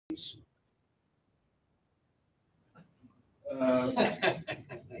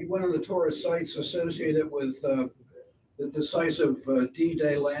He went on the tourist sites associated with the decisive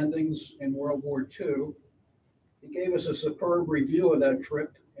D-Day landings in World War II. He gave us a superb review of that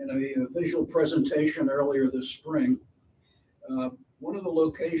trip in a visual presentation earlier this spring. One of the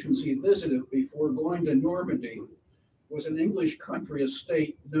locations he visited before going to Normandy was an English country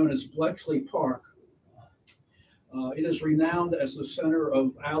estate known as Bletchley Park. It is renowned as the center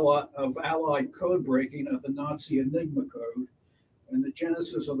of Allied code breaking of the Nazi Enigma code and the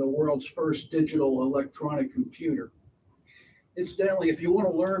genesis of the world's first digital electronic computer. Incidentally, if you want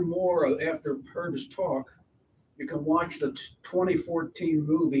to learn more after Purvis' talk, you can watch the 2014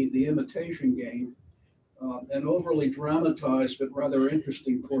 movie, The Imitation Game, an overly dramatized but rather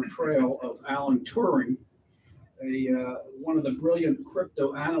interesting portrayal of Alan Turing, one of the brilliant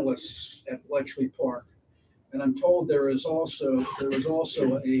crypto analysts at Bletchley Park. And I'm told there is also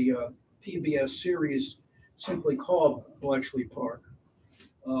a PBS series simply called Bletchley Park.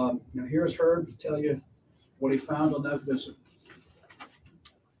 Now here's Herb to tell you what he found on that visit.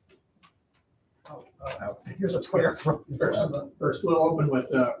 Here's a prayer from first. We'll open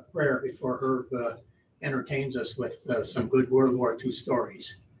with a prayer before Herb entertains us with some good World War II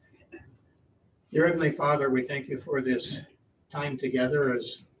stories. Dear Heavenly Father, we thank you for this time together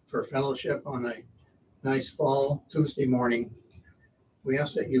as for fellowship on a nice fall Tuesday morning. We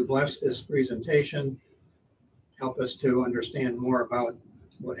ask that you bless this presentation, help us to understand more about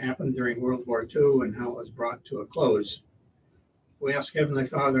what happened during World War II and how it was brought to a close. We ask, Heavenly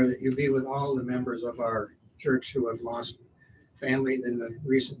Father, that you be with all the members of our church who have lost family in the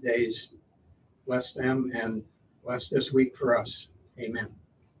recent days. Bless them and bless this week for us. Amen.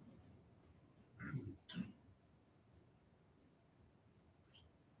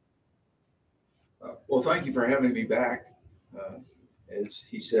 Well, thank you for having me back. As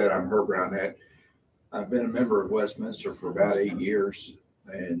he said, I'm Herb Brownette. I've been a member of Westminster for about 8 years,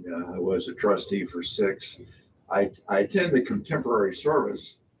 and I was a trustee for 6. I attend the contemporary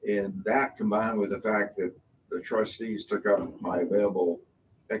service, and that combined with the fact that the trustees took up my available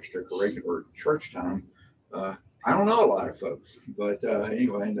extracurricular church time. I don't know a lot of folks, but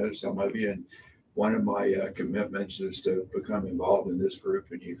anyway, I know some of you, and one of my commitments is to become involved in this group,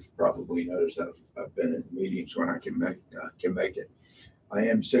 and you've probably noticed I've been in meetings when I can make it. I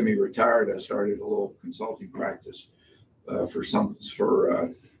am semi-retired. I started a little consulting practice for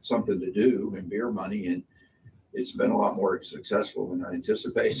something to do and beer money, and it's been a lot more successful than I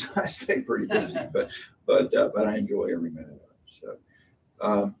anticipated. So I stay pretty busy, but I enjoy every minute of it. So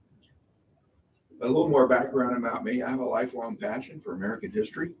a little more background about me. I have a lifelong passion for American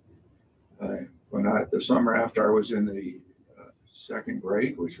history. The summer after I was in the second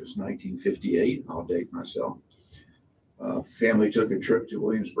grade, which was 1958, I'll date myself. Family took a trip to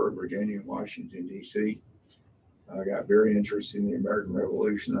Williamsburg, Virginia, and Washington, D.C. I got very interested in the American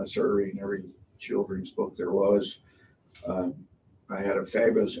Revolution. I started reading every children's book there was. I had a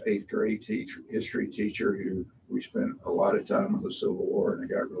fabulous 8th grade history teacher who we spent a lot of time on the Civil War, and I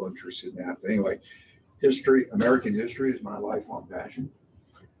got real interested in that. But anyway, American history is my lifelong passion.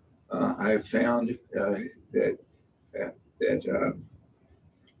 I have found that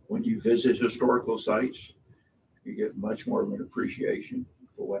when you visit historical sites, you get much more of an appreciation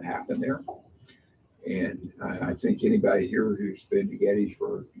for what happened there. And I think anybody here who's been to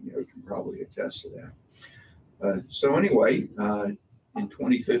Gettysburg, can probably attest to that. So anyway, in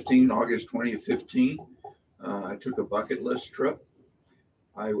 2015, August 2015, I took a bucket list trip.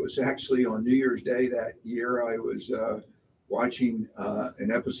 I was actually on New Year's Day that year. I was watching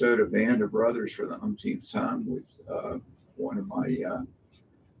an episode of Band of Brothers for the umpteenth time with one of my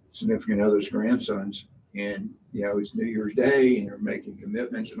significant other's grandsons. And, it was New Year's Day and they're making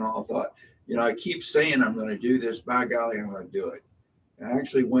commitments and all. I thought, I keep saying I'm going to do this. By golly, I'm going to do it. And I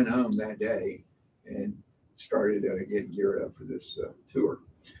actually went home that day and started getting geared up for this tour.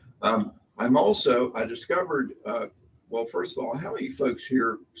 I discovered, well, first of all, how many folks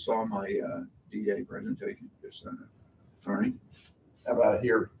here saw my D-Day presentation? Just all right. How about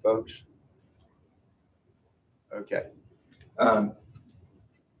here, folks? Okay. I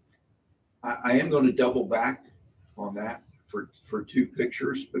am going to double back on that for 2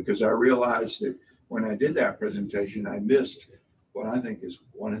 pictures, because I realized that when I did that presentation, I missed what I think is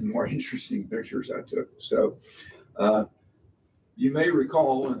one of the more interesting pictures I took. So you may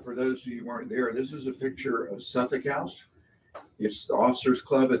recall, and for those of you who weren't there, this is a picture of Suffolk House. It's the Officers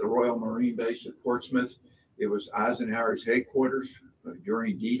Club at the Royal Marine Base at Portsmouth. It was Eisenhower's headquarters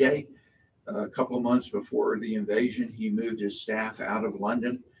during D-Day. A couple of months before the invasion, he moved his staff out of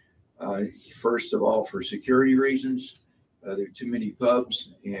London. First of all, for security reasons, There are too many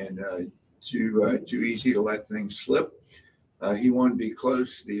pubs and too easy to let things slip. He wanted to be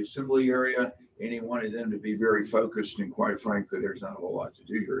close to the assembly area, and he wanted them to be very focused. And quite frankly, there's not a whole lot to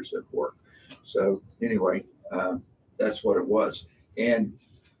do here except work. So anyway, that's what it was. And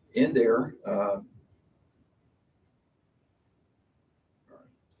in there,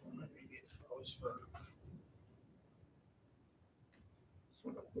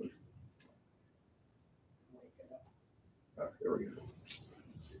 there we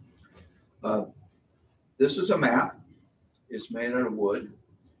go. This is a map. It's made out of wood.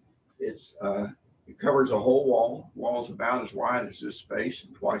 It covers a whole wall. The wall's about as wide as this space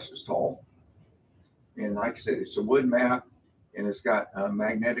and twice as tall. And like I said, it's a wood map, and it's got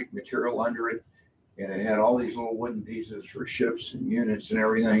magnetic material under it. And it had all these little wooden pieces for ships and units and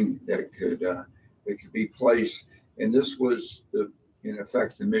everything that could be placed. And this was in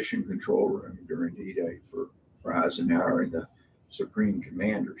effect the mission control room during D-Day for Eisenhower and the Supreme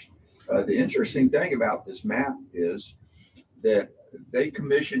Commanders. The interesting thing about this map is that they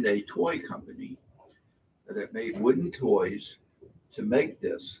commissioned a toy company that made wooden toys to make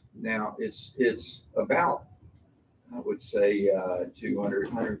this. Now it's about, I would say,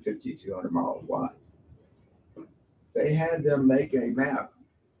 150, 200 miles wide. They had them make a map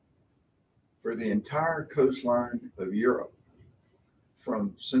for the entire coastline of Europe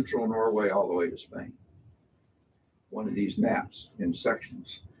from central Norway all the way to Spain. One of these maps in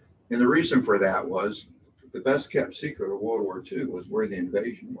sections. And the reason for that was the best kept secret of World War II was where the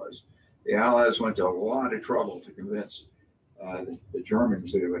invasion was. The Allies went to a lot of trouble to convince the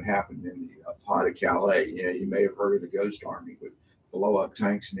Germans that it would happen in the Pas de Calais. You know, you may have heard of the Ghost Army with blow up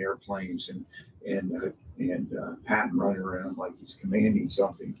tanks and airplanes and Patton running around like he's commanding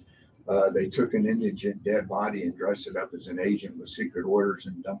something. They took an indigent dead body and dressed it up as an agent with secret orders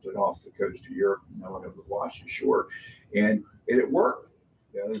and dumped it off the coast of Europe. No one ever washed ashore, and it worked.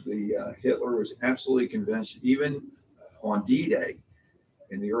 Hitler was absolutely convinced, even on D-Day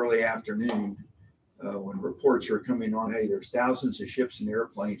in the early afternoon, when reports were coming on, hey, there's thousands of ships and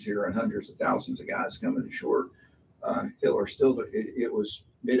airplanes here and hundreds of thousands of guys coming ashore. Hitler still, it was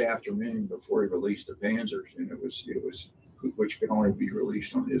mid-afternoon before he released the Panzers, and it was which could only be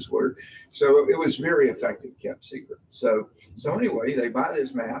released on his word. So it was very effective, kept secret. So anyway, they buy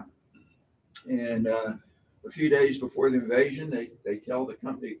this map, and a few days before the invasion, they tell the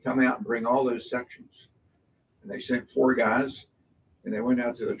company to come out and bring all those sections. And they sent 4 guys, and they went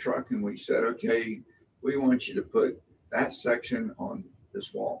out to the truck, and we said, okay, we want you to put that section on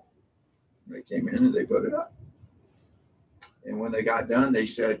this wall. And they came in and they put it up. And when they got done, they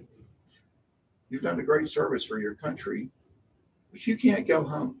said, you've done a great service for your country, but you can't go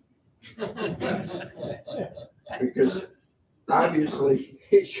home. Because obviously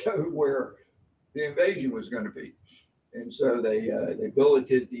it showed where the invasion was going to be. And so they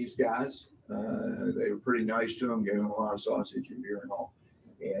billeted these guys. They were pretty nice to them, gave them a lot of sausage and beer and all.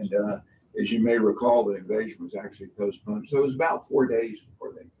 And as you may recall, the invasion was actually postponed. So it was about 4 days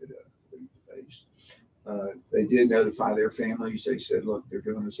before they could leave the base. They did notify their families. They said, look, they're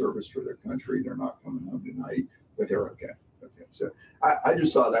doing a service for their country. They're not coming home tonight, but they're okay. Okay. So I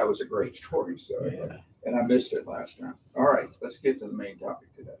just thought that was a great story. So, yeah. And I missed it last time. All right, let's get to the main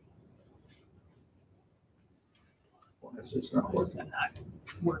topic today. Well, this is not working.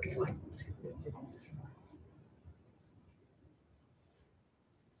 Working.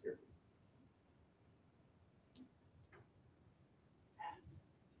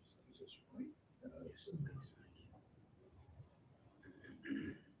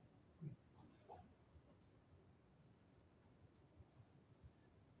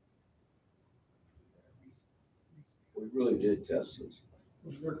 We really did test this.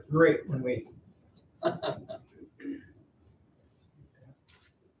 It worked great when we.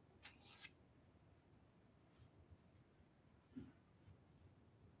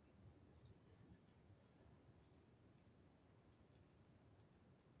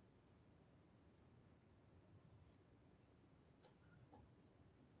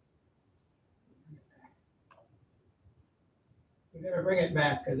 We gotta bring it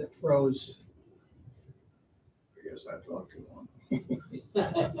back because it froze. I guess I talked too long.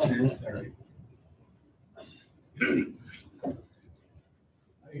 Sorry. I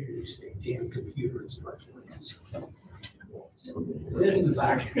usually say damn computers. Sit in the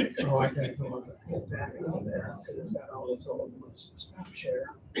back. Oh, I gotta go back on there because it's got all those old ones. Stop share.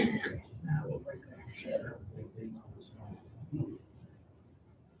 Okay, now we'll bring back share.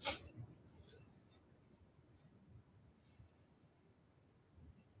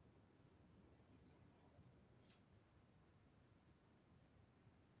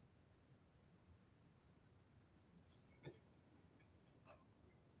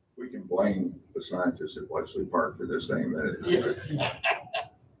 We can blame the scientists at Bletchley Park for this thing. That is.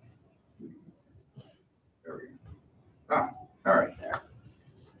 There we go. All right.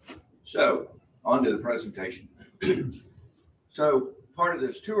 So on to the presentation. So part of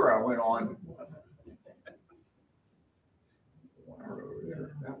this tour I went on. Over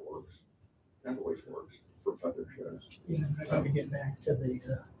there, that works. That always works for feather shows. Yeah, I got to get back to the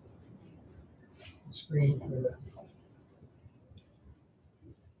screen for the.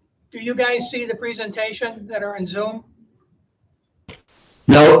 Do you guys see the presentation that are in Zoom?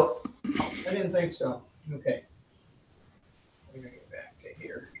 No. I didn't think so. Okay. We're gonna get back to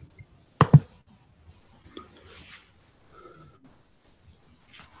here.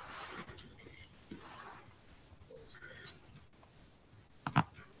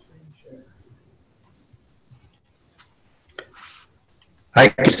 I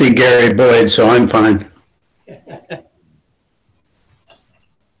can see Gary Boyd, so I'm fine.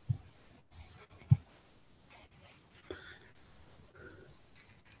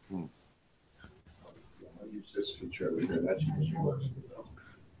 I'll use this feature over here. That's yours.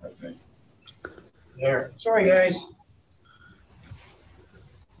 Okay. There. Sorry, guys.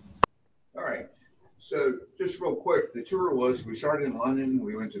 All right. So just real quick, the tour was, we started in London.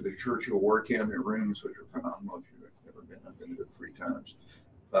 We went to the Churchill War Cabinet Rooms, which are phenomenal. If you've never been, I've been there 3 times.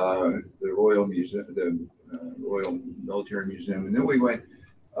 The Royal Museum, the Royal Military Museum. And then we went,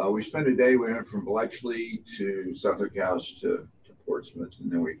 we spent a day, we went from Bletchley to Suffolk House to Portsmouth,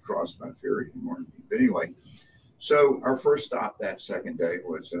 and then we crossed by ferry to Morton. But anyway, so our first stop that second day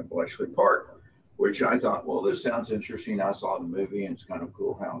was in Bletchley Park, which I thought, well, this sounds interesting. I saw the movie and it's kind of a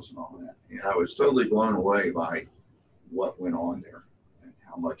cool house and all that. And I was totally blown away by what went on there and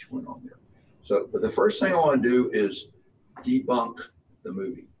how much went on there. So, but the first thing I want to do is debunk the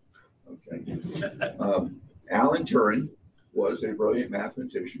movie. Okay. Alan Turing was a brilliant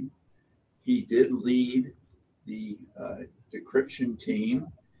mathematician. He did lead the decryption team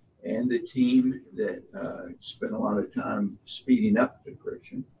and the team that spent a lot of time speeding up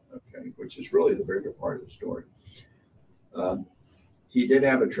decryption, okay, which is really the bigger part of the story. He did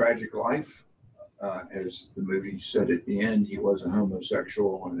have a tragic life. As the movie said at the end, he was a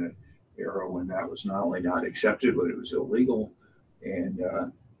homosexual in an era when that was not only not accepted, but it was illegal. And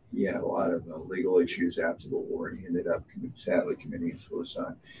he had a lot of legal issues after the war, and he ended up sadly committing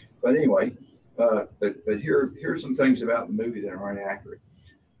suicide. But anyway, but here's some things about the movie that aren't accurate.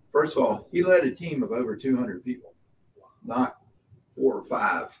 First of all, he led a team of over 200 people, not 4 or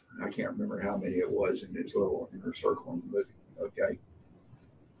 5. I can't remember how many it was in his little inner circle in the movie. Okay.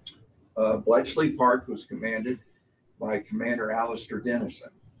 Bletchley Park was commanded by Commander Alistair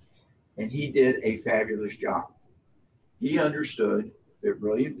Dennison, and he did a fabulous job. He understood that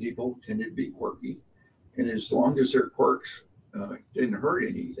brilliant people tended to be quirky, and as long as their quirks didn't hurt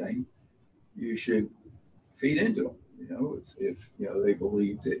anything, you should feed into them. You know, if you know they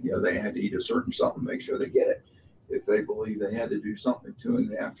believed that they had to eat a certain something, make sure they get it. If they believe they had to do something at 2 in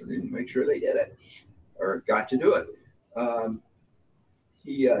the afternoon, make sure they did it or got to do it.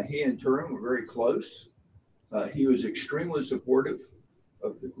 He and Turing were very close. He was extremely supportive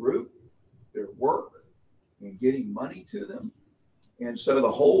of the group, their work, and getting money to them. And so the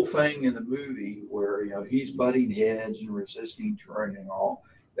whole thing in the movie where he's butting heads and resisting Turing and all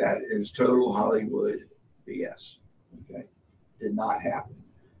that is total Hollywood BS. Okay, did not happen.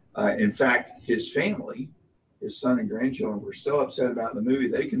 In fact, his family, his son and grandchildren, were so upset about the movie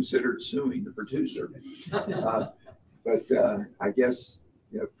they considered suing the producer. But I guess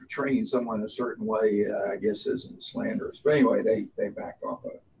portraying someone a certain way, I guess, isn't slanderous. But anyway, they backed off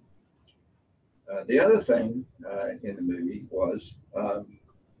of it. The other thing in the movie was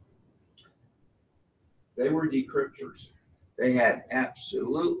they were decryptors. They had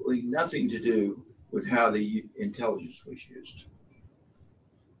absolutely nothing to do with how the intelligence was used.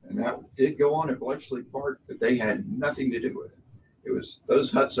 And that did go on at Bletchley Park, but they had nothing to do with it. It was those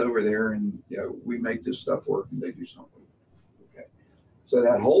huts over there, and we make this stuff work, and they do something. Okay. So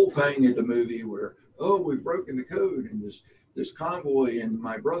that whole thing at the movie where, oh, we've broken the code, and this convoy, and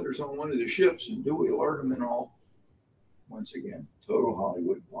my brother's on one of the ships, and do we alert him and all? Once again, total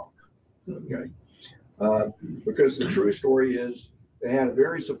Hollywood block. Okay. Because the true story is they had a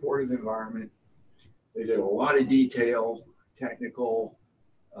very supportive environment. They did a lot of detail, technical,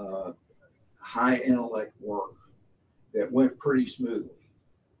 high intellect work that went pretty smoothly.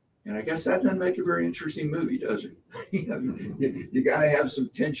 And I guess that doesn't make a very interesting movie, does it? You got to have some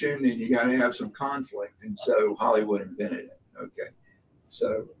tension and you got to have some conflict. And so Hollywood invented it. Okay.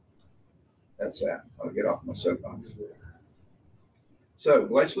 So that's that. I'll get off my soapbox. So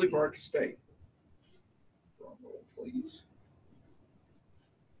Bletchley Park Estate. Please.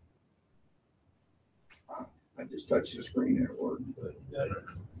 I just touched the screen and it worked, but,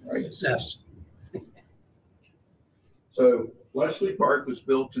 right. Yes. So Bletchley Park was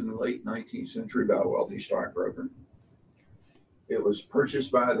built in the late 19th century by a wealthy stockbroker. It was purchased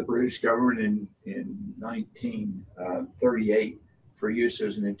by the British government in 1938 for use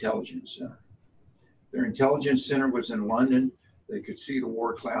as an intelligence center. Their intelligence center was in London. They could see the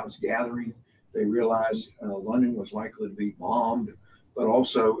war clouds gathering. They realized London was likely to be bombed, but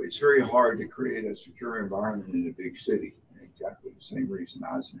also it's very hard to create a secure environment in a big city. Exactly the same reason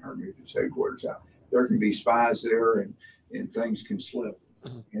Eisenhower moved his headquarters out. There can be spies there and things can slip,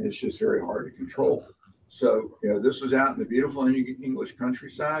 and it's just very hard to control. So, this was out in the beautiful English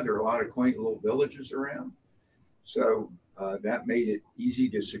countryside. There are a lot of quaint little villages around. So that made it easy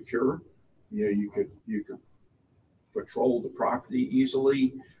to secure. You could patrol the property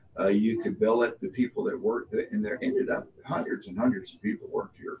easily. You could billet the people that worked, and there ended up hundreds and hundreds of people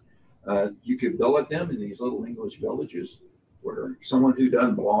worked here. You could billet them in these little English villages where someone who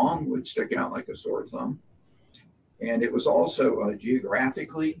doesn't belong would stick out like a sore thumb. And it was also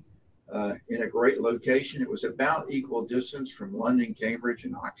geographically in a great location. It was about equal distance from London, Cambridge,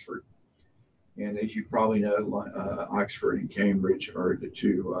 and Oxford. And as you probably know, Oxford and Cambridge are the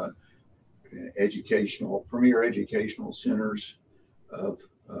two premier educational centers of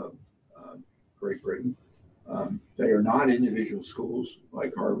Great Britain. They are not individual schools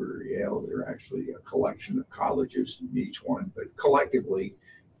like Harvard or Yale. They're actually a collection of colleges in each one, but collectively,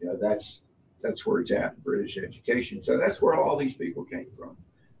 that's where it's at, British education. So that's where all these people came from.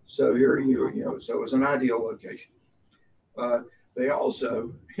 So here so it was an ideal location. They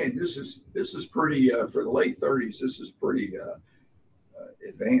also, and this is pretty for the late 30s. This is pretty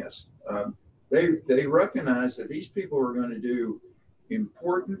advanced. They recognized that these people were going to do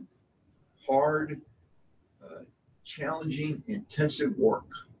important, hard, challenging, intensive work,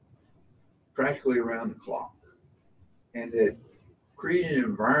 practically around the clock, and that creating an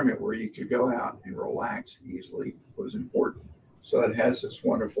environment where you could go out and relax easily was important. So it has this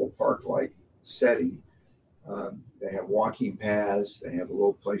wonderful park-like setting. They have walking paths. They have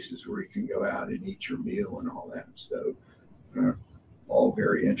little places where you can go out and eat your meal and all that. So all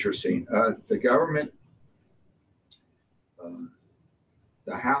very interesting. The government,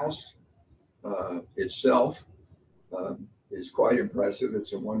 the house itself is quite impressive.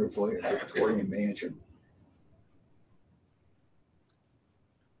 It's a wonderful Victorian mansion.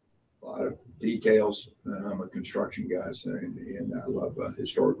 A lot of details. I'm a construction guy, so, and I love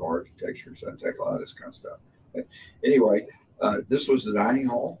historical architecture, so I take a lot of this kind of stuff. But anyway, this was the dining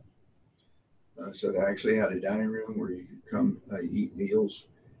hall. So they actually had a dining room where you could come eat meals,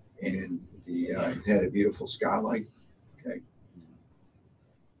 and it had a beautiful skylight. Okay,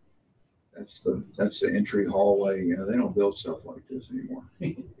 that's the entry hallway. They don't build stuff like this anymore.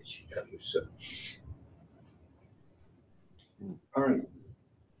 So, all right.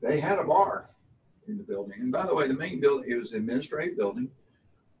 They had a bar in the building. And by the way, the main building, it was an administrative building.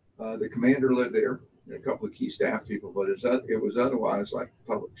 The commander lived there, and a couple of key staff people, but it was otherwise like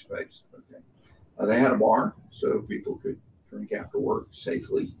public space. Okay. They had a bar so people could drink after work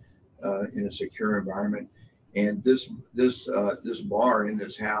safely in a secure environment. And this bar in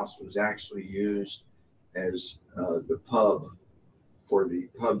this house was actually used as the pub for the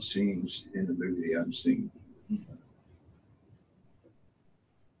pub scenes in the movie The Unseen.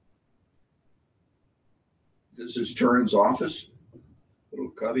 This is Turin's office, little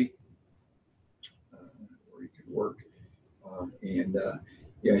cubby where he could work, he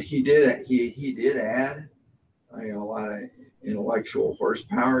did add a lot of intellectual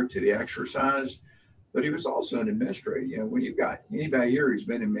horsepower to the exercise, but he was also an administrator. When you've got anybody here who's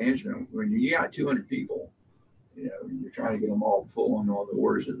been in management, when you got 200 people, you're trying to get them all pulling all the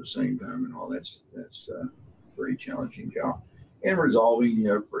orders at the same time and all that's a very challenging job. And resolving,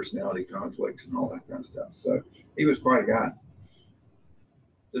 personality conflicts and all that kind of stuff. So he was quite a guy.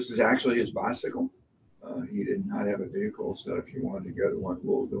 This is actually his bicycle. He did not have a vehicle, so if you wanted to go to one of the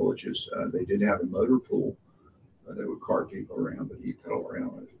little villages, they did have a motor pool that would cart people around, but he pedaled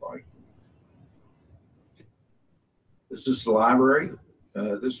around on his bike. This is the library.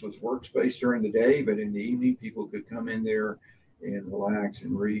 This was workspace during the day, but in the evening, people could come in there and relax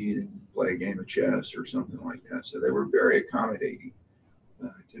and read and play a game of chess or something like that. So they were very accommodating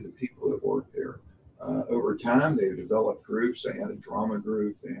to the people that worked there. Over time, they developed groups. They had a drama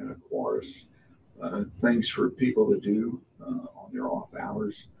group. They had a chorus, things for people to do on their off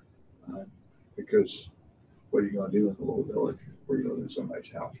hours. Because what are you going to do in a little village? Where you live in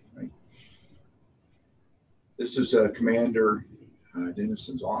somebody's house, right? This is Commander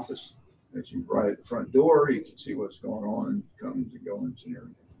Dennison's office. As you right at the front door, you can see what's going on, comings and goings and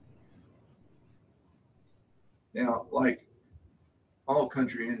everything. Now, like all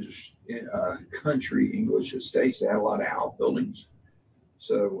country English estates, they had a lot of outbuildings.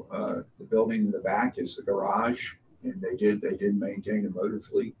 So the building in the back is the garage, and they did maintain a motor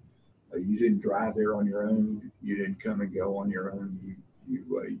fleet. You didn't drive there on your own. You didn't come and go on your own.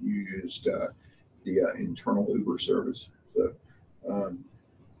 You used the internal Uber service. So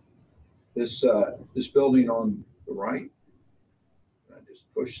this building on the right, I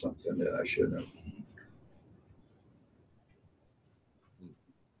just pushed something that I shouldn't have.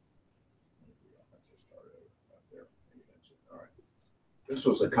 This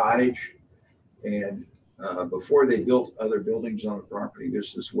was a cottage, and before they built other buildings on the property,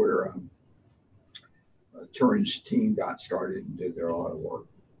 this is where Turin's team got started and did a lot of work.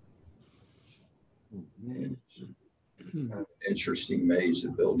 And it's kind of an interesting maze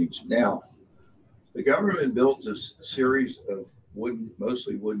of buildings. Now, the government built this series of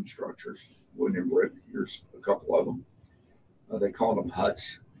mostly wooden structures, wooden and brick. Here's a couple of them. They called them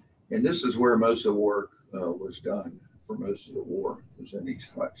huts, and this is where most of the work was done. For most of the war was in these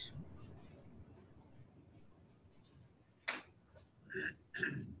huts.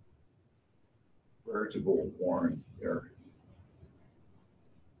 Veritable warren there.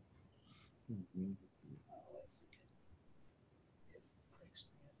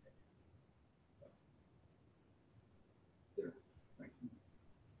 There. Thank you.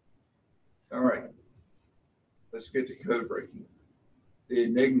 All right, let's get to code breaking. The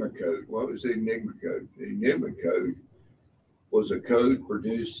Enigma code. What was the Enigma code? The Enigma code was a code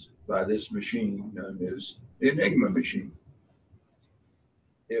produced by this machine known as the Enigma machine.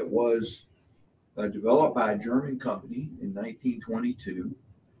 It was developed by a German company in 1922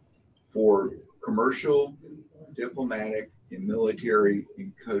 for commercial, diplomatic, and military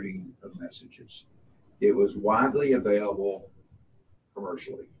encoding of messages. It was widely available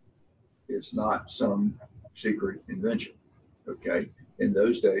commercially. It's not some secret invention, okay? In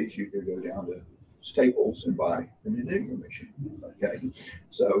those days, you could go down to Staples and buy an Enigma machine. Okay,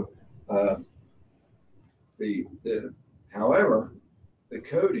 so however, the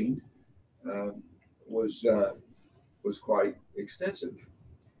coding was quite extensive,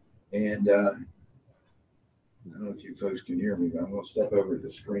 and I don't know if you folks can hear me, but I'm going to step over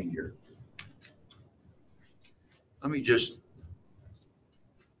the screen here. Let me just.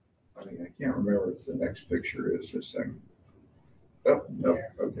 I can't remember if the next picture is this thing. Oh no.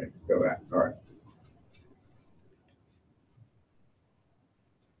 Okay, go back. All right.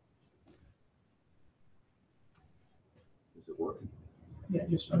 Working. Yeah,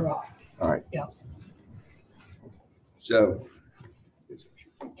 just draw. All right. Yeah. So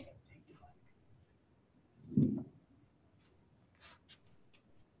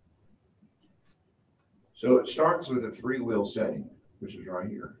it starts with a 3-wheel setting, which is right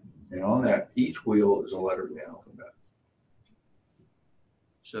here. And on that, each wheel is a letter of the alphabet.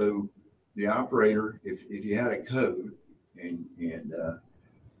 So the operator, if you had a code and you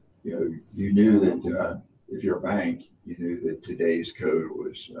knew that if you're a bank, you knew that today's code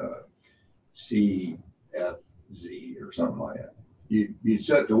was CFZ or something like that. You'd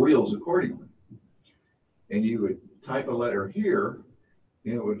set the wheels accordingly. And you would type a letter here,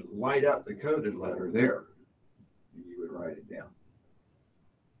 and it would light up the coded letter there. And you would write it down.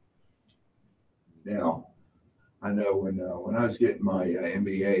 Now, I know when I was getting my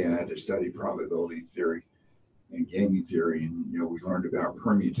MBA, I had to study probability theory and gaming theory, and we learned about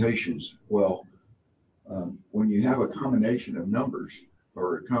permutations. Well, when you have a combination of numbers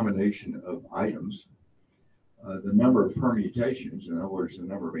or a combination of items, the number of permutations, in other words, the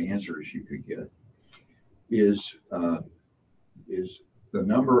number of answers you could get, is the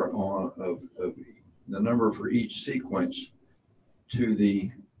number of the number for each sequence to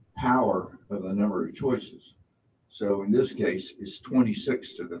the power of the number of choices. So in this case, it's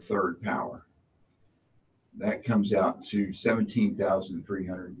 26 to the third power. That comes out to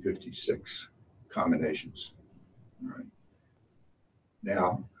 17,356 combinations. All right.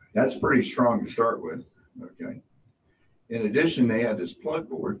 Now, that's pretty strong to start with, okay? In addition, they had this plug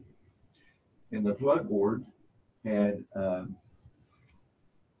board, and the plug board had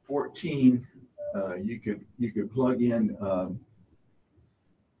 14, you could plug in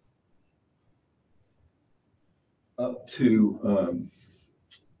up to,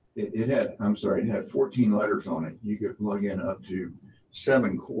 it had 14 letters on it. You could plug in up to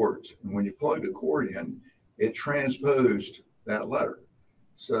 7 chords. And when you plug the chord in, it transposed that letter.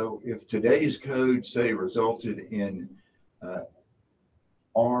 So if today's code, say, resulted in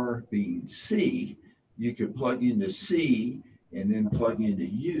R being C, you could plug into C and then plug into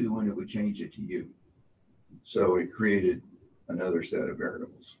U, and it would change it to U. So it created another set of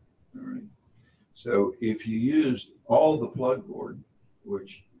variables. All right. So if you used all the plug board,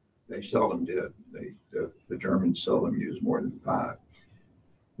 which they seldom did, the Germans seldom used more than 5.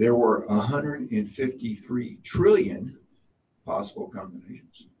 There were 153 trillion possible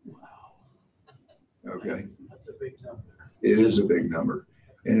combinations. Wow. Okay, That's a big number. it is a big number,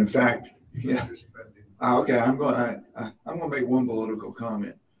 and in fact, yeah. Okay, I'm going to make one political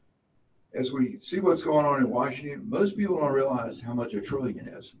comment. As we see what's going on in Washington, most people don't realize how much a trillion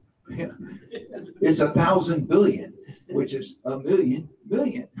is. It's 1,000 billion, which is a million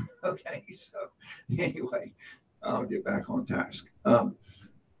billion. Okay, so anyway, I'll get back on task. So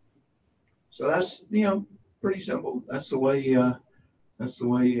that's pretty simple. That's the way the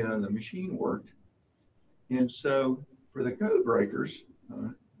machine worked. And so for the code breakers,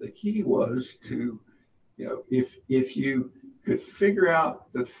 the key was to, if you could figure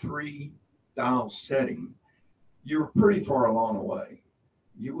out the 3 dial setting, you were pretty far along the way.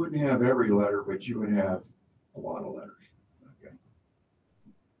 You wouldn't have every letter, but you would have a lot of letters. Okay.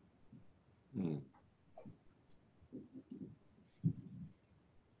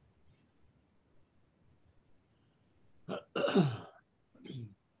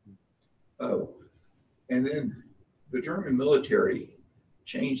 Oh, and then the German military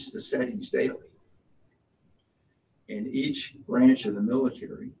changed the settings daily. And each branch of the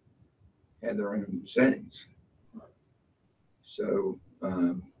military had their own settings. So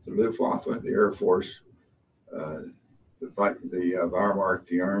the Luftwaffe, the Air Force, the Wehrmacht,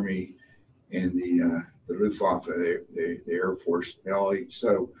 the Army, and the Luftwaffe, the Air Force,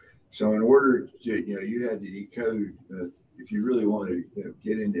 so in order to, you had to decode, if you really wanted to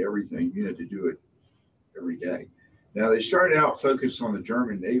get into everything, you had to do it every day. Now they started out focused on the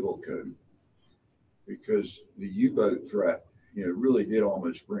German naval code because the U-boat threat, really did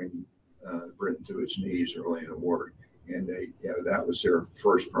almost bring Britain to its knees early in the war. And that was their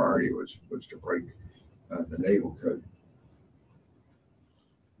first priority was to break the naval code.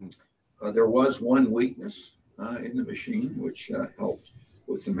 There was one weakness in the machine, which helped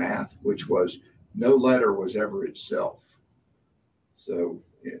with the math, which was no letter was ever itself. So,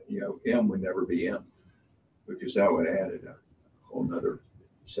 M would never be M because that would add a whole nother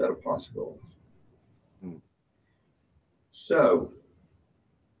set of possibilities. So,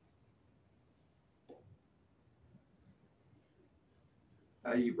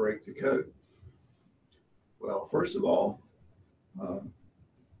 how do you break the code? Well, first of all,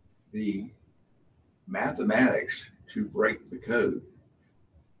 the mathematics to break the code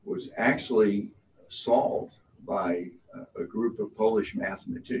was actually solved by a group of Polish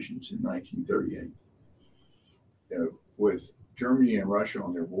mathematicians in 1938. With Germany and Russia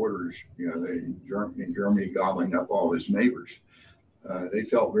on their borders, in Germany gobbling up all his neighbors, they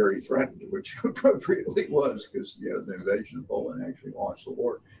felt very threatened, which appropriately was because the invasion of Poland actually launched the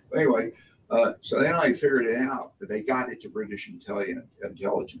war. But anyway, so they not only figured it out, but they got it to British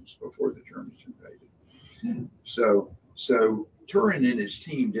intelligence before the Germans invaded. So Turing and his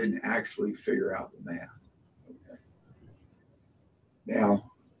team didn't actually figure out the math. Okay.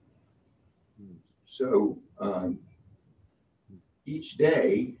 Now, so each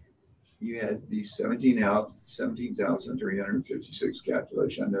day you had these 17,356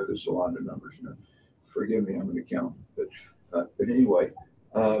 calculations. I know there's a lot of numbers. Forgive me, I'm going to count. But anyway,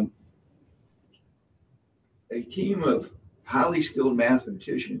 a team of highly skilled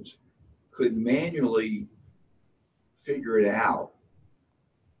mathematicians could manually figure it out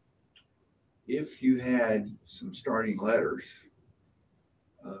if you had some starting letters.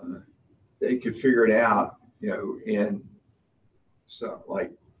 They could figure it out, in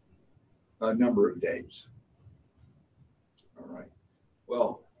like a number of days. All right.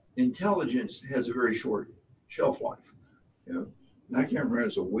 Well, intelligence has a very short shelf life. And I can't remember if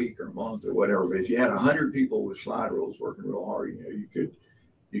it's a week or a month or whatever, but if you had 100 people with slide rules working real hard, you could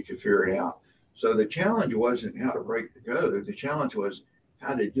figure it out. So the challenge wasn't how to break the code. The challenge was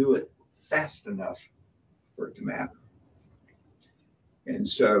how to do it fast enough for it to matter. And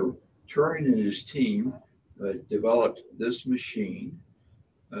so Turing and his team developed this machine.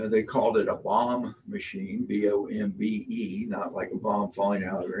 They called it a bomb machine, B-O-M-B-E, not like a bomb falling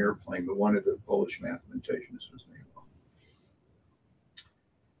out of an airplane, but one of the Polish mathematicians was named.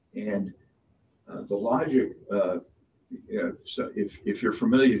 And the logic, so if you're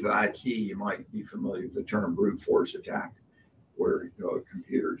familiar with IT, you might be familiar with the term brute force attack, where a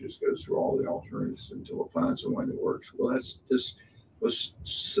computer just goes through all the alternatives until it finds the one that works. Well, this was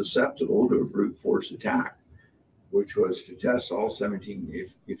susceptible to a brute force attack, which was to test all 17.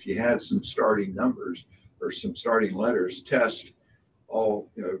 If you had some starting numbers or some starting letters, test all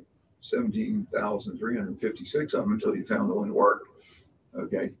 17,356 of them until you found the one that worked.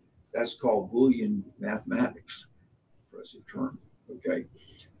 Okay, That's called Boolean mathematics, impressive term, okay,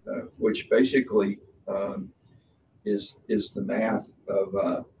 which basically is the math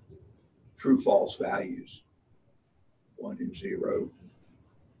of true false values, 1 and 0,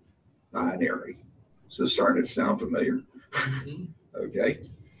 binary. So starting to sound familiar. Okay.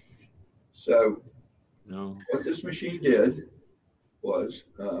 So what this machine did was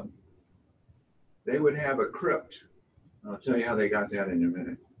they would have a crypt. I'll tell you how they got that in a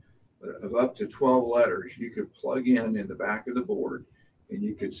minute. But of up to 12 letters, you could plug in the back of the board, and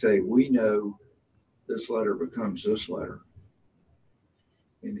you could say, we know this letter becomes this letter.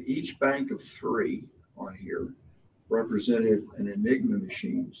 And each bank of 3 on here represented an Enigma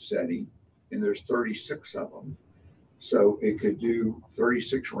machine setting, and there's 36 of them. So it could do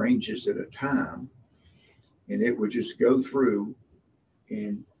 36 ranges at a time, and it would just go through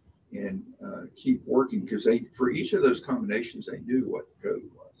and keep working, because for each of those combinations, they knew what the code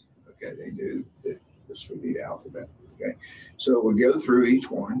was. Okay, they knew that this would be the alphabet. Okay, so it would go through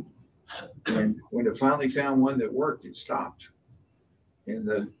each one, and when it finally found one that worked, it stopped. And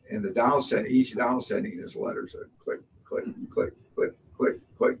the dial set, each dial setting is letters. So click, click, click, click, click,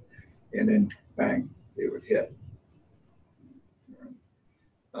 click, and then bang, it would hit.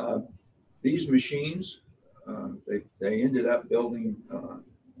 These machines, they ended up building.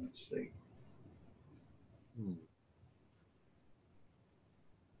 Let's see.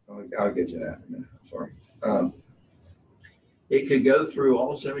 I'll get to that in a minute. Sorry. It could go through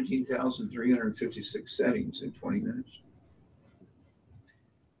all 17,356 settings in 20 minutes.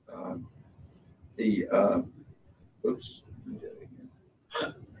 Oops.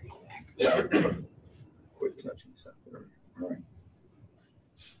 Quit touching stuff there. All right.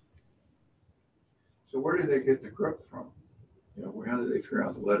 So where did they get the crypt from? You know, how did they figure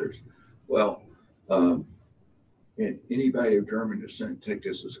out the letters? Well, and anybody of German descent, take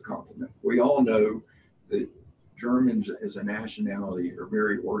this as a compliment. We all know that Germans as a nationality are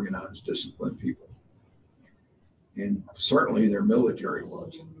very organized, disciplined people. And certainly their military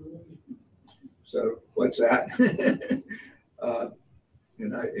was. So what's that?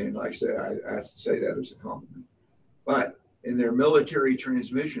 And like I say, I have to say that as a compliment. But in their military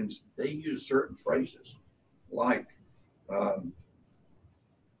transmissions, they use certain phrases like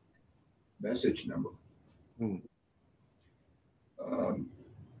message number,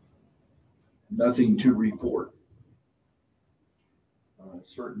 nothing to report,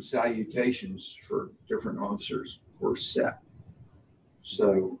 certain salutations for different officers were set.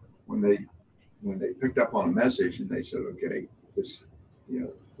 So when they picked up on a message and they said, okay, this, you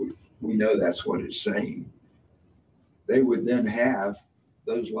know, we know that's what it's saying, they would then have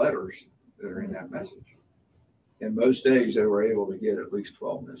those letters that are in that message. And most days they were able to get at least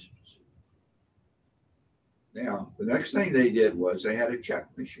 12 messages. Now, the next thing they did was they had a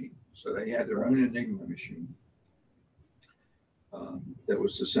check machine. So they had their own Enigma machine that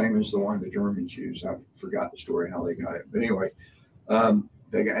was the same as the one the Germans used. I forgot the story how they got it. But anyway,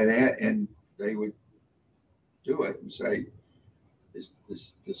 they got that, and they would do it and say, this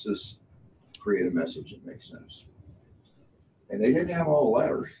is create a message that makes sense. And they didn't have all the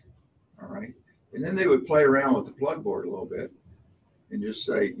letters, all right? And then they would play around with the plug board a little bit and just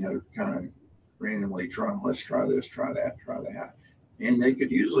say, you know, kind of randomly let's try this, try that, try that. And they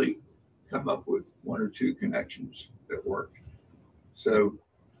could usually come up with 1 or 2 connections that worked. So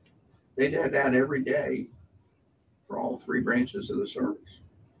they did that every day for all 3 branches of the service.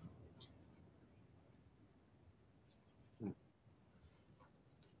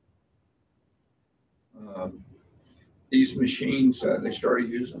 These machines, they started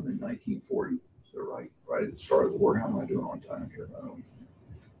using them in 1940. So right at the start of the war. How am I doing on time here?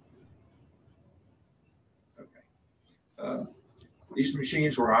 Okay. These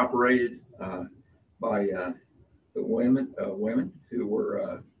machines were operated by the women who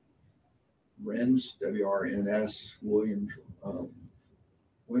were WRNS, W-R-N-S, Williams,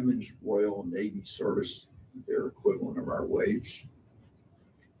 Women's Royal Navy Service, their equivalent of our waves.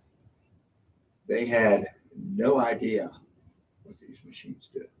 They had no idea what these machines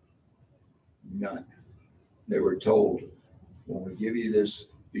did. None. They were told, when we give you these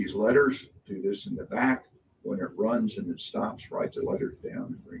letters, do this in the back. When it runs and it stops, write the letters down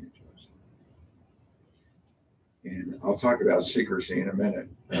and bring it to us. And I'll talk about secrecy in a minute,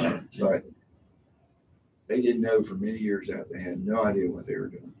 but they didn't know for many years that they had no idea what they were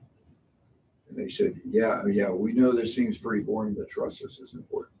doing. And they said, yeah, we know this seems pretty boring, but trust us, it's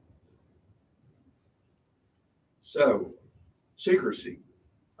important. So secrecy,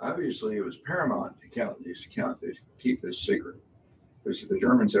 obviously it was paramount to keep this secret. Because if the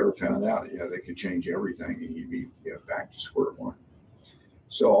Germans ever found out, they could change everything and you'd be back to square one.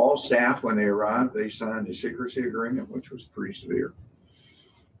 So all staff, when they arrived, they signed a secrecy agreement, which was pretty severe.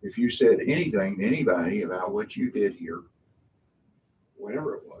 If you said anything to anybody about what you did here,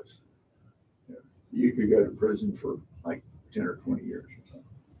 whatever it was, you could go to prison for like 10 or 20 years or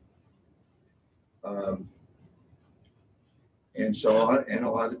something. And so, a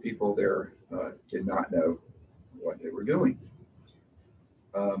lot of the people there did not know what they were doing.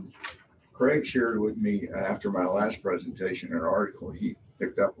 Craig shared with me after my last presentation an article he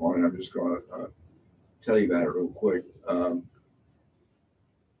picked up on. I'm just going to tell you about it real quick. There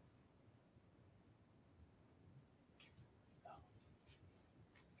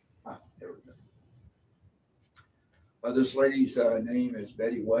we go. This lady's name is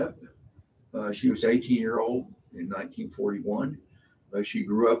Betty Webb. She was 18-year-old in 1941. She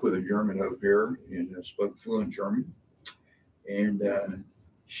grew up with a German au pair and spoke fluent German. And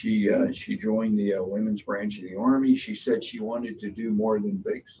she joined the women's branch of the Army. She said she wanted to do more than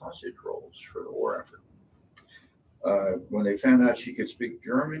bake sausage rolls for the war effort. When they found out she could speak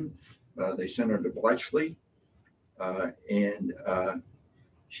German, they sent her to Bletchley, and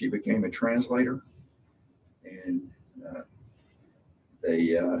she became a translator. And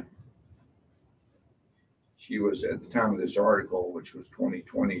she was, at the time of this article, which was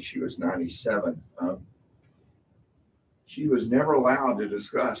 2020, she was 97. She was never allowed to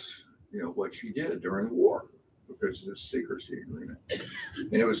discuss, what she did during the war because of this secrecy agreement.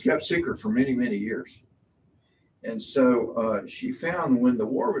 And it was kept secret for many, many years. And so she found when the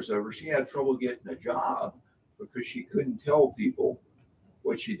war was over, she had trouble getting a job because she couldn't tell people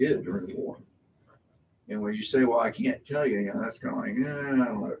what she did during the war. And when you say, well, I can't tell you, that's kind of like, I don't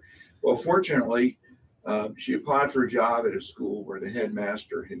know. Well, fortunately, she applied for a job at a school where the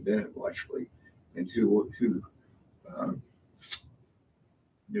headmaster had been at Bletchley and who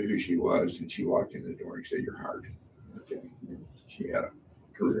knew who she was, and she walked in the door and said, "You're hired." Okay, and she had a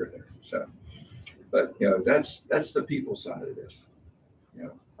career there. So, but that's the people side of this.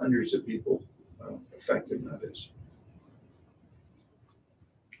 Hundreds of people affected by this.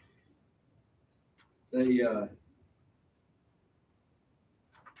 They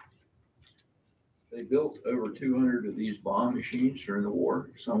built over 200 of these bomb machines during the war.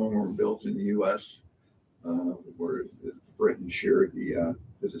 Some of them were built in the U.S., where the British shared the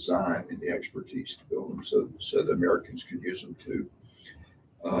design and the expertise to build them, so the Americans could use them too.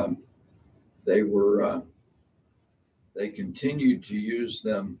 They continued to use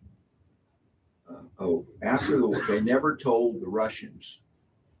them. After the war, they never told the Russians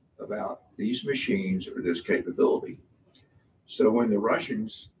about these machines or this capability. So when the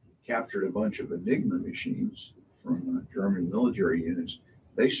Russians captured a bunch of Enigma machines from German military units,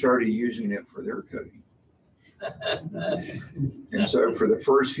 they started using it for their coding. And so for the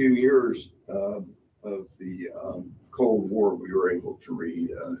first few years of the Cold War, we were able to read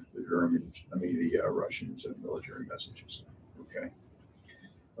the Russians' military messages. Okay.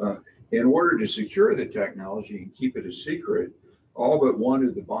 In order to secure the technology and keep it a secret, all but one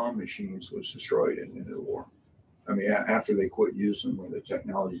of the bomb machines was destroyed in the end of the war. I mean, after they quit using them, when the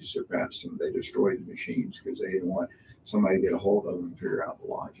technology surpassed them, they destroyed the machines because they didn't want somebody to get a hold of them and figure out the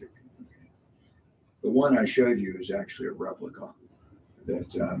logic. Okay. The one I showed you is actually a replica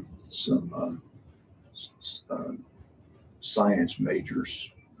that some science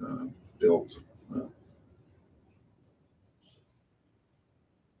majors built.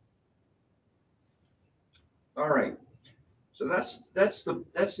 All right, so that's the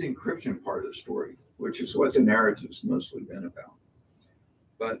encryption part of the story, which is what the narrative's mostly been about.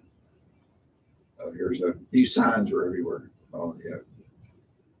 But these signs are everywhere. Oh yeah,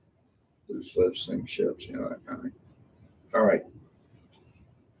 loose lips, sink ships, that kind of thing. All right,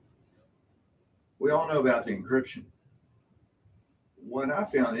 we all know about the encryption. What I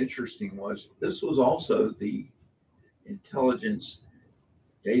found interesting was this was also the Intelligence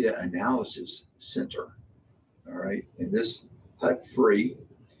Data Analysis Center. All right, and this Hut 3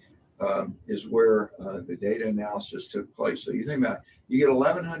 is where the data analysis took place. So you think about it, you get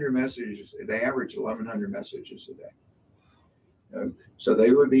 1,100 messages. They average 1,100 messages a day. So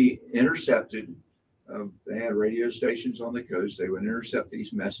they would be intercepted. They had radio stations on the coast. They would intercept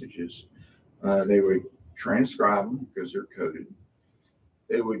these messages. They would transcribe them because they're coded.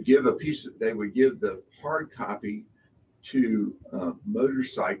 They would give the hard copy to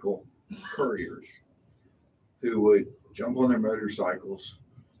motorcycle couriers who would jump on their motorcycles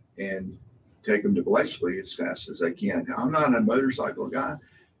and take them to Bletchley as fast as they can. Now, I'm not a motorcycle guy,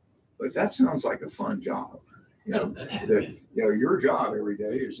 but that sounds like a fun job. Your job every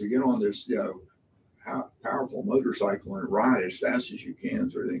day is to get on this, powerful motorcycle and ride as fast as you can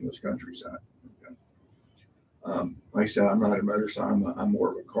through the English countryside. Okay. Like I said, I'm not a motorcycle. I'm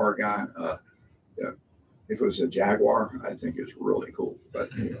more of a car guy. Yeah, if it was a Jaguar, I think it's really cool. But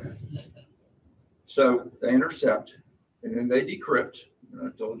anyway, so they intercept and then they decrypt. And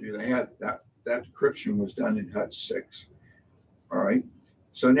I told you they had that decryption was done in HUD 6. All right.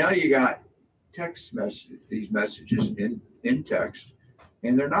 So now you got text message, these messages in text,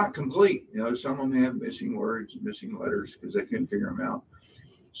 and they're not complete. You know, some of them have missing words, missing letters because they couldn't figure them out.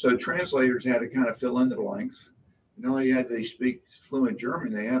 So translators had to kind of fill in the blanks. Not only had they speak fluent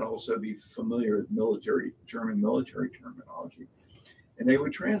German, they had to also be familiar with German military terminology, and they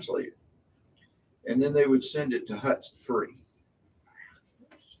would translate it. And then they would send it to HUD 3.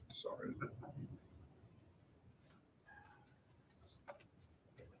 Sorry.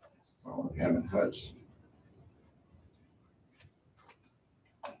 Oh, I'm having HUDs.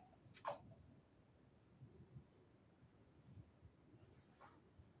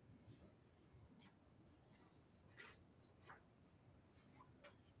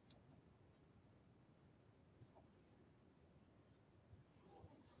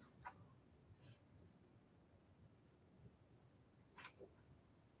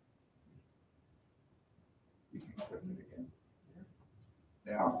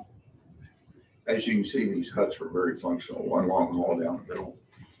 Now, as you can see, these huts were very functional. One long hall down the middle,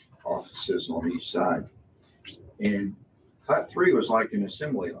 offices on each side. And hut 3 was like an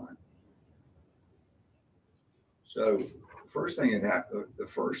assembly line. So first thing that happened, the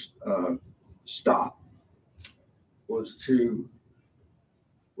first stop was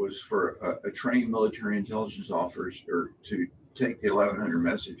for a trained military intelligence officer to take the 1,100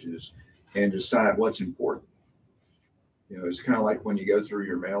 messages and decide what's important. You know, it's kind of like when you go through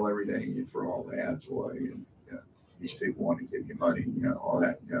your mail every day and you throw all the ads away, and you know, these people want to give you money, you know, all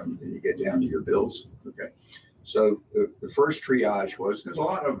that. You know, and then you get down to your bills. Okay, so the first triage was because there's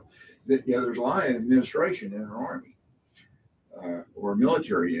a lot of administration in an army or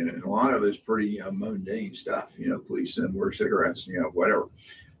military unit, and a lot of it's pretty mundane stuff. You know, police and wear cigarettes, you know, whatever.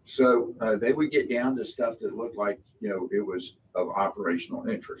 So they would get down to stuff that looked like, you know, it was of operational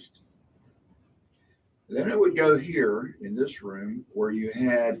interest. Then it would go here in this room where you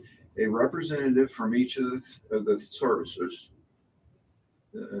had a representative from each of the services,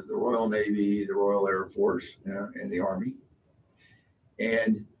 the Royal Navy, the Royal Air Force, and the Army,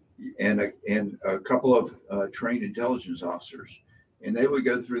 and a couple of trained intelligence officers. And they would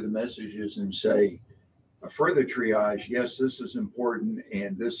go through the messages and say, a further triage, yes, this is important,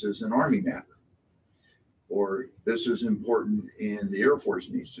 and this is an Army matter, or this is important and the Air Force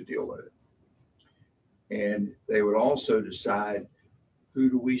needs to deal with it. And they would also decide, who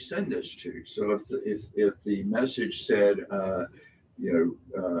do we send this to? So if the message said,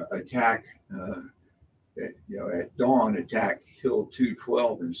 attack, at dawn, attack Hill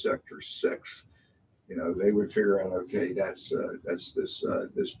 212 in Sector 6, you know, they would figure out, okay, that's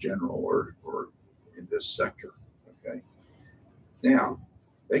this general or in this sector. Okay. Now,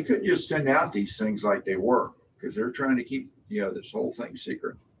 they couldn't just send out these things like they were, because they're trying to keep, you know, this whole thing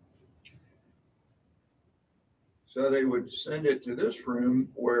secret. So they would send it to this room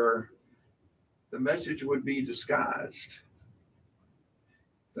where the message would be disguised.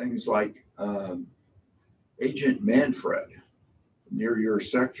 Things like Agent Manfred near your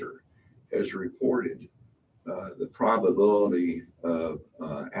sector has reported the probability of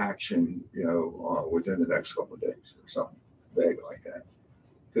action, you know, within the next couple of days or something vague like that.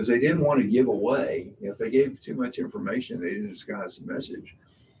 Because they didn't want to give away, if they gave too much information, they didn't disguise the message.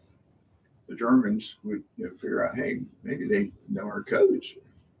 The Germans would, you know, figure out, hey, maybe they know our codes.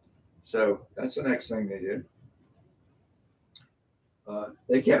 So that's the next thing they did.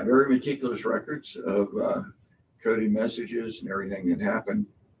 They kept very meticulous records of coded messages and everything that happened.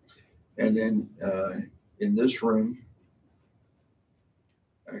 And then in this room,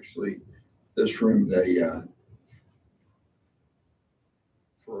 actually, this room, they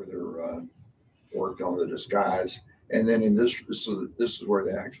further worked on the disguise. And then in this is where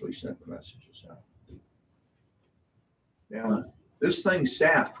they actually sent the messages out. Now, this thing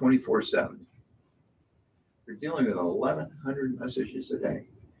staffed 24/7. They're dealing with 1,100 messages a day,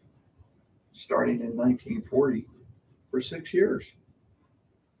 starting in 1940 for 6 years.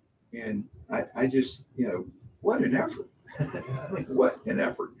 And I just, you know, what an effort. What an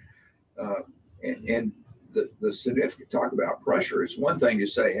effort. And the significant talk about pressure, it's one thing to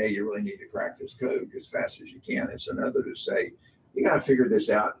say, hey, you really need to crack this code as fast as you can. It's another to say, you got to figure this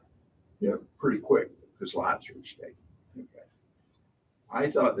out, you know, pretty quick because lives are at stake. Okay. I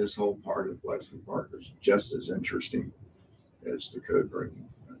thought this whole part of Bletchley Park was just as interesting as the code breaking,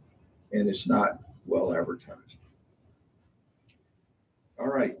 and it's not well advertised. All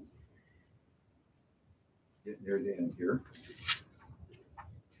right. Getting near the end here.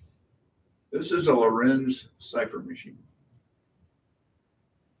 This is a Lorenz cipher machine.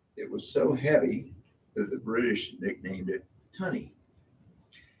 It was so heavy that the British nicknamed it Tunny.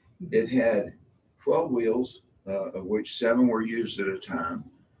 It had 12 wheels, of which 7 were used at a time.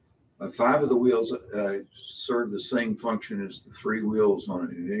 5 of the wheels served the same function as the 3 wheels on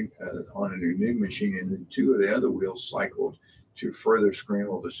an Enigma machine, and then 2 of the other wheels cycled to further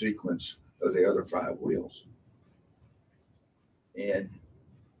scramble the sequence of the other 5 wheels. And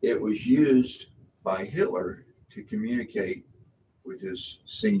it was used by Hitler to communicate with his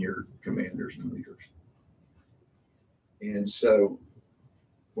senior commanders and leaders. And so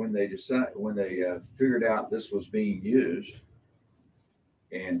when they figured out this was being used,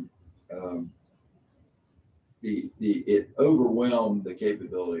 and it overwhelmed the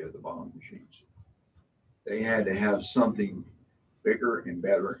capability of the bomb machines. They had to have something bigger and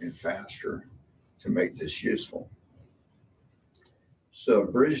better and faster to make this useful. So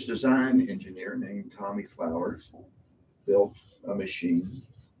a British design engineer named Tommy Flowers built a machine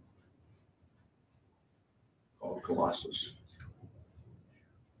called Colossus.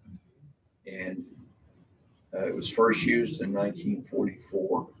 And it was first used in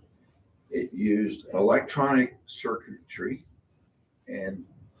 1944. It used electronic circuitry and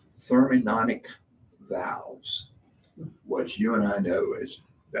thermodynamic valves, what you and I know as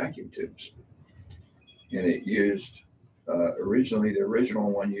vacuum tubes. And it used, originally, the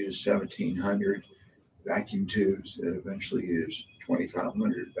original one used 1,700 vacuum tubes. It eventually used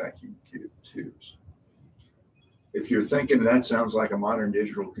 2,500 vacuum tubes. If you're thinking that sounds like a modern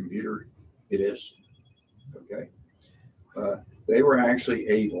digital computer, it is. Okay. They were actually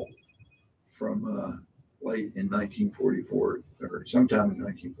able, from late in 1944, or sometime in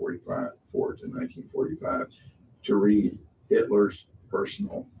 1945 to 1945, to read Hitler's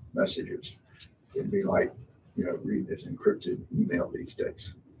personal messages. It'd be like, reading this encrypted email these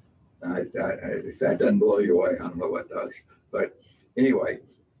days. If that doesn't blow you away, I don't know what does. But anyway,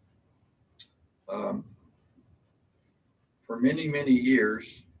 for many, many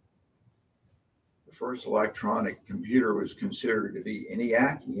years, the first electronic computer was considered to be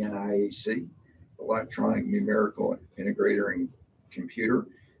ENIAC, ENIAC, Electronic Numerical Integrating Computer.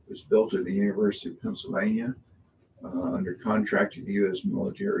 It was built at the University of Pennsylvania under contract to the U.S.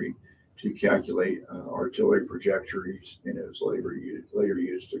 military to calculate artillery trajectories, and it was later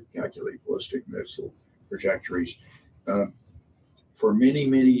used to calculate ballistic missile trajectories. For many,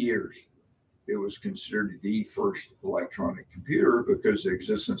 many years, it was considered the first electronic computer because the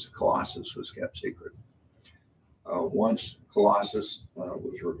existence of Colossus was kept secret. Once Colossus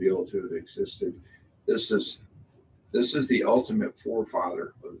was revealed to have existed, this is the ultimate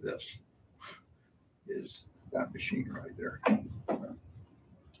forefather of this, is that machine right there.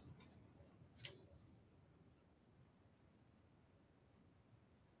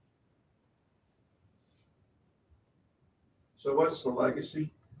 So what's the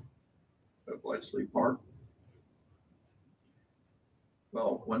legacy of Bletchley Park?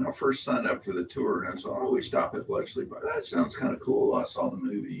 Well, when I first signed up for the tour, and I saw, we stop at Bletchley Park. That sounds kind of cool. I saw the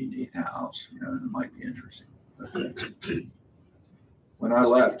movie Neat House, and it might be interesting. Okay. When I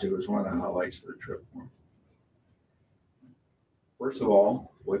left, it was one of the highlights of the trip for me. First of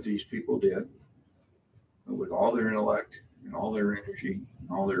all, what these people did, with all their intellect and all their energy and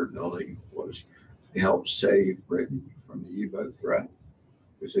all their ability, was they helped save Britain from the U-boat threat,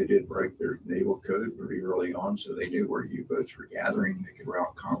 because they did break their naval code pretty early on, so they knew where U-boats were gathering. They could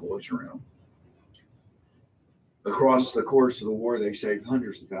route convoys around. Across the course of the war, they saved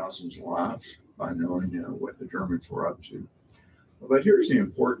hundreds of thousands of lives by knowing what the Germans were up to. But here's the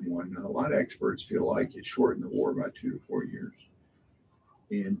important one. A lot of experts feel like it shortened the war by 2 to 4 years.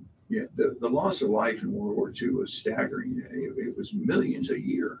 And the loss of life in World War II was staggering. It was millions a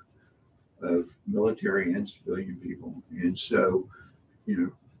year of military and civilian people. And so,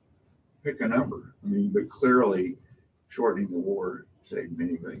 pick a number. But clearly shortening the war saved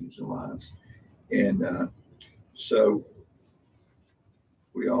many millions of lives. And so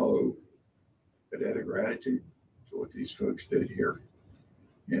we all owe a debt of gratitude to what these folks did here.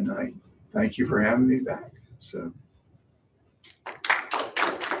 And I thank you for having me back. So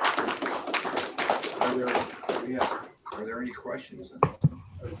are there any questions?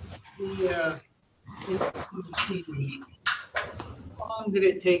 How long did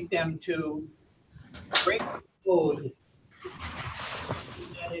it take them to break the code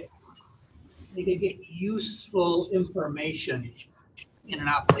that they could get useful information in an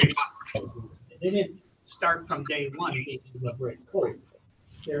operation? They didn't start from day one being able to break code.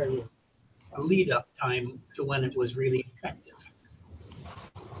 There was a lead up time to when it was really effective.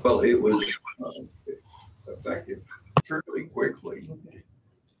 Well, it was effective fairly quickly.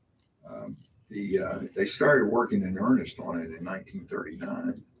 They started working in earnest on it in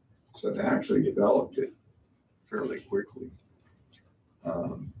 1939, so they actually developed it fairly quickly.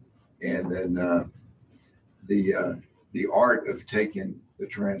 And then the art of taking the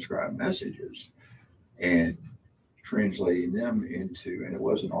transcribed messages and translating them into, and it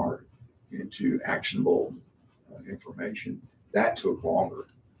was an art, into actionable information, that took longer.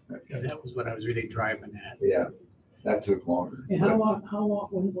 Yeah, that was what I was really driving at. Yeah, that took longer. And how long,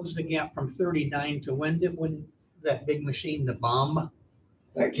 when was the gap from 39 to when that big machine, the bomb?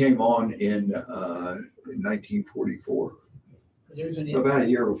 That came on in 1944, There's an, about a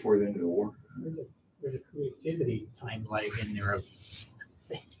year before the end of the war. there's a creativity time lag in there of,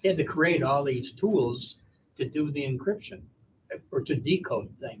 they had to create all these tools to do the encryption or to decode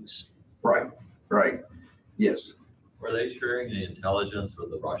things. Right, right, yes. Were they sharing the intelligence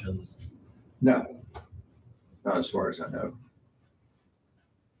with the Russians? No, not as far as I know.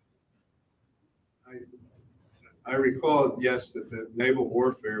 I recall, yes, that the naval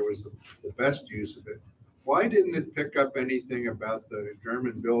warfare was the best use of it. Why didn't it pick up anything about the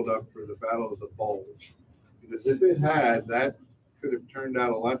German buildup for the Battle of the Bulge? Because if it had, that could have turned out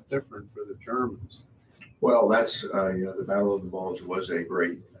a lot different for the Germans. Well, that's, the Battle of the Bulge was a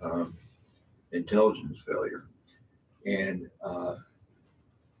great intelligence failure. And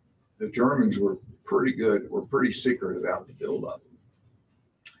the Germans were pretty secret about the buildup.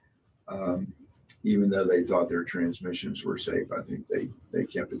 Even though they thought their transmissions were safe, I think they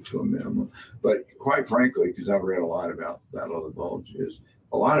kept it to a minimum. But quite frankly, because I've read a lot about Battle of the Bulge,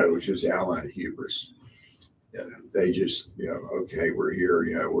 a lot of it was just Allied hubris. They just, okay, we're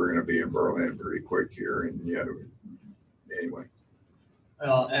here, we're going to be in Berlin pretty quick here. And, anyway.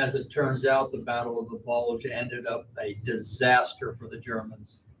 Well, as it turns out, the Battle of the Bulge ended up a disaster for the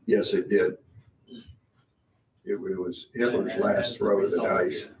Germans. Yes, it did. It was Hitler's last throw of the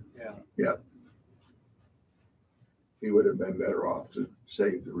dice. Yeah. He would have been better off to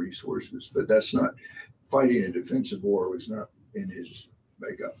save the resources, but that's not, fighting a defensive war was not in his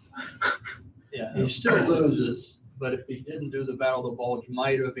makeup. Yeah, he still loses, but if he didn't do the Battle of the Bulge,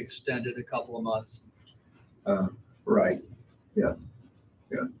 might have extended a couple of months. Right. Yeah.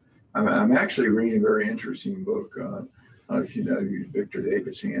 I'm actually reading a very interesting book. I don't know if you know who Victor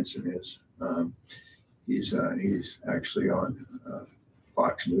Davis Hanson is. He's actually on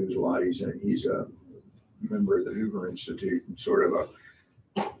Fox News a lot. He's a member of the Hoover Institute and sort of a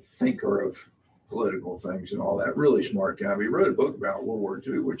thinker of political things and all that. Really smart guy. He wrote a book about World War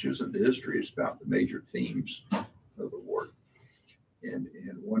II, which isn't the history. It's about the major themes of the war. And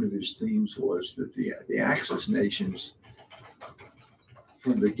one of his themes was that the Axis nations,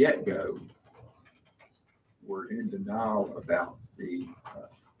 from the get-go, were in denial about the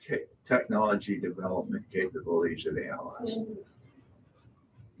technology development capabilities of the Allies.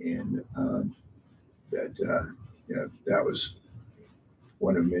 And that was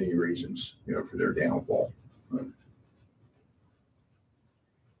one of many reasons, for their downfall.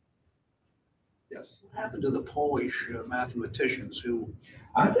 Yes. What happened to the Polish mathematicians who?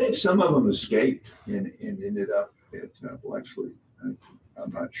 I think some of them escaped and ended up at Bletchley. I'm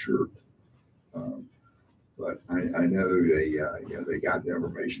not sure, but I know they got the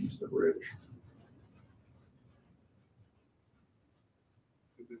information to the British.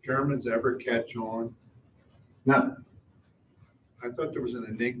 Did the Germans ever catch on? No. I thought there was an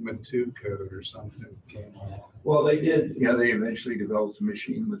Enigma 2 code or something that came along. Well, they did. They eventually developed a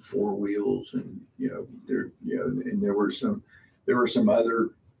machine with 4 wheels, and and there were some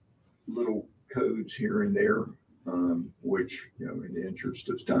other little codes here and there, which in the interest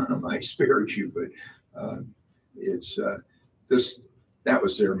of time I spared you. But it's that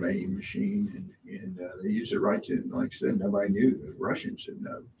was their main machine, and they used it right to, like I said, nobody knew. The Russians didn't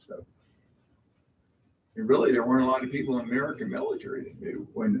know. So. And really, there weren't a lot of people in the American military that knew.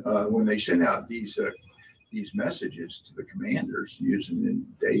 When they sent out these messages to the commanders using the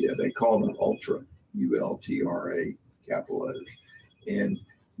data, they called them Ultra, ULTRA, capital letters. And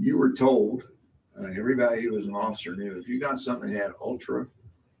you were told, everybody who was an officer knew, if you got something that had Ultra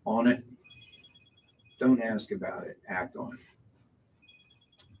on it, don't ask about it, act on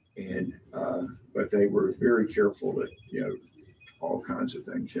it. And but they were very careful that all kinds of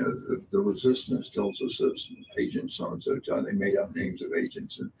things. The resistance tells us it's agent so and so. They made up names of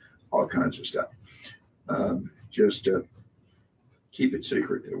agents and all kinds of stuff, just to keep it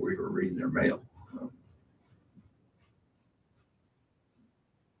secret that we were reading their mail.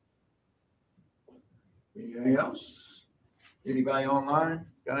 Anything else? Anybody online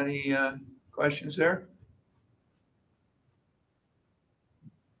got any questions there?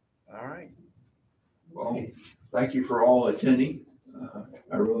 All right. Well, thank you for all attending.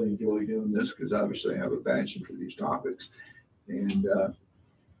 I really enjoy doing this because obviously I have a passion for these topics. And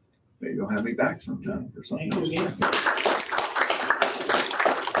maybe you'll have me back sometime for something Thank else. you again.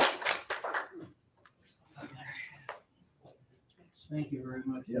 Thank you very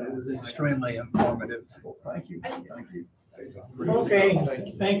much. That was extremely informative. Well, thank you. Thank you.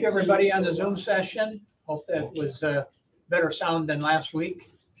 Okay, thank you, everybody on the Zoom session. Hope that was better sound than last week.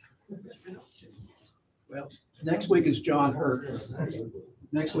 Well, next week is John Hurt.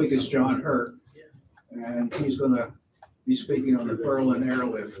 Next week is John Hurt. And he's gonna be speaking on the Berlin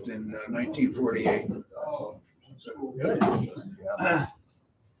airlift in 1948.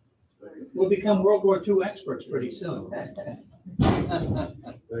 We'll become World War II experts pretty soon.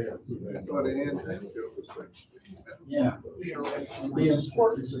 Yeah. The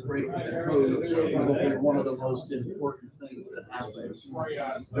importance of breaking the code probably one of the most important things that happened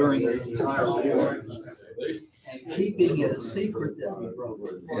during the entire war. And keeping it a secret that we broke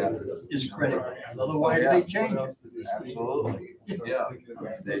it is critical. Otherwise, they change it. Absolutely. Yeah.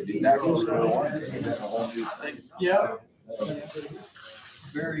 They did that was a whole new thing. Yeah.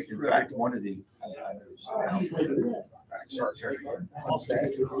 Very In critical. fact, one of the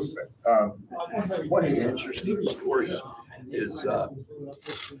one of the interesting stories is, I don't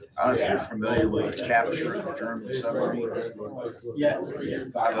know if you're familiar with the capture of the German submarine. Yes.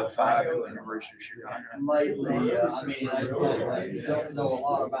 505 at the University of Chicago. Lightly, I mean, I don't know a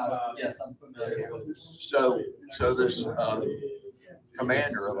lot about it. Yes, I'm familiar. So this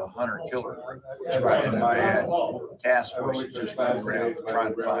commander of a hunter-killer group, described by a task force that just went around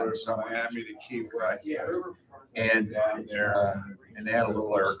trying to find someone. Miami to keep Right. And they had a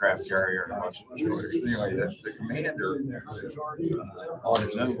little aircraft carrier and a bunch of destroyers. Anyway, the commander on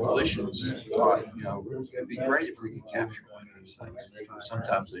his own volition thought, it'd be great if we could capture one of these things.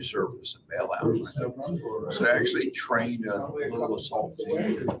 Sometimes they serve as a bailout. So they actually trained a little assault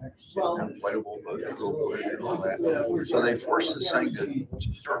team, inflatable boat, and all that. So they forced this thing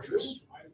to surface